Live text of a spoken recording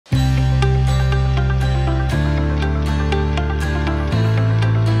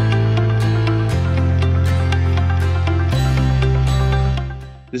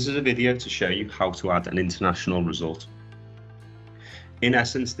This is a video to show you how to add an international result. In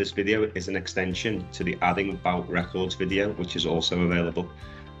essence, this video is an extension to the Adding Bout Records video, which is also available.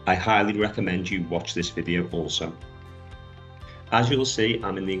 I highly recommend you watch this video also. As you'll see,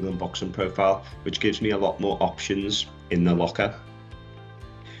 I'm in the England boxing profile, which gives me a lot more options in the locker.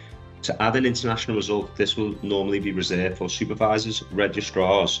 To add an international result, this will normally be reserved for supervisors,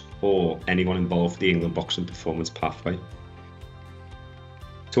 registrars, or anyone involved with the England boxing performance pathway.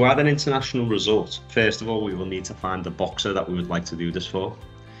 To add an international result, first of all, we will need to find the boxer that we would like to do this for.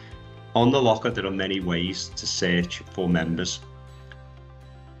 On the locker, there are many ways to search for members.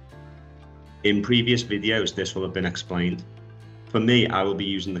 In previous videos, this will have been explained. For me, I will be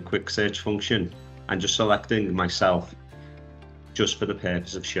using the quick search function and just selecting myself just for the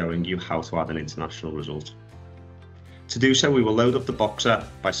purpose of showing you how to add an international result. To do so, we will load up the boxer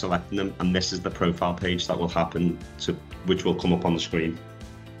by selecting them, and this is the profile page that will happen, which will come up on the screen.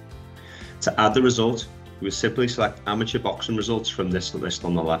 To add the result, we will simply select amateur boxing results from this list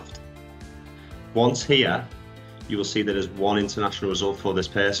on the left. Once here, you will see there is one international result for this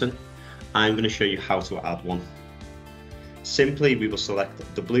person. I'm going to show you how to add one. Simply, we will select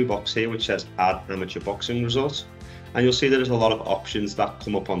the blue box here, which says Add Amateur Boxing Result, and you'll see there's a lot of options that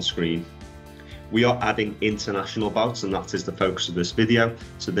come up on screen. We are adding international bouts, and that is the focus of this video,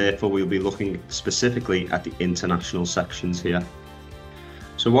 so therefore we'll be looking specifically at the international sections here.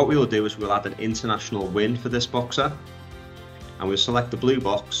 So what we will do is we'll add an international win for this boxer, and we'll select the blue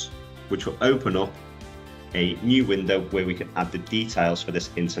box, which will open up a new window where we can add the details for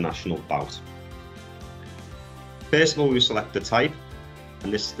this international bout. First of all, we select the type,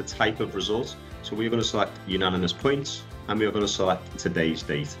 and this is the type of result. So we're going to select unanimous points, and we are going to select today's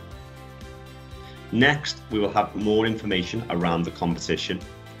date. Next, we will have more information around the competition.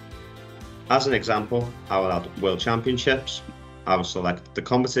 As an example, I will add World Championships. I will select the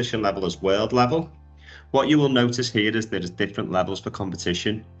competition level as world level. What you will notice here is there is different levels for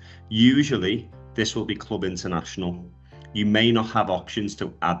competition. Usually, this will be club international. You may not have options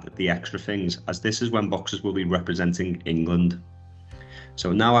to add the extra things, as this is when boxers will be representing England.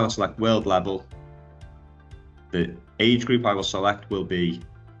 So now I will select world level. The age group I will select will be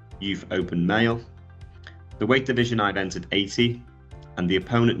Youth Open Male. The weight division I've entered 80, and the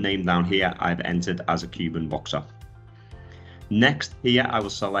opponent name down here I've entered as a Cuban boxer. Next here I will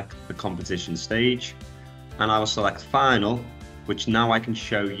select the competition stage, and I will select final, which now I can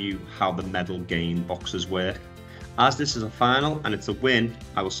show you how the medal gain boxers work. As this is a final and it's a win,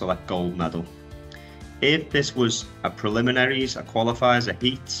 I will select gold medal. If this was a preliminaries, a qualifiers, a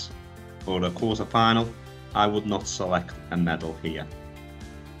heats, or a quarter final, I would not select a medal here.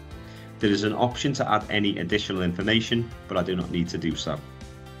 There is an option to add any additional information, but I do not need to do so.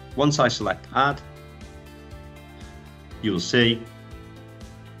 Once I select add, you will see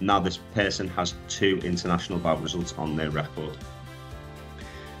now this person has 2 international bout results on their record.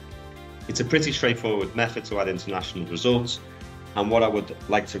 It's a pretty straightforward method to add international results, and what I would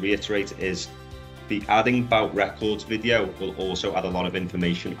like to reiterate is the Adding Bout Records video will also add a lot of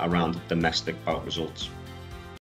information around domestic bout results.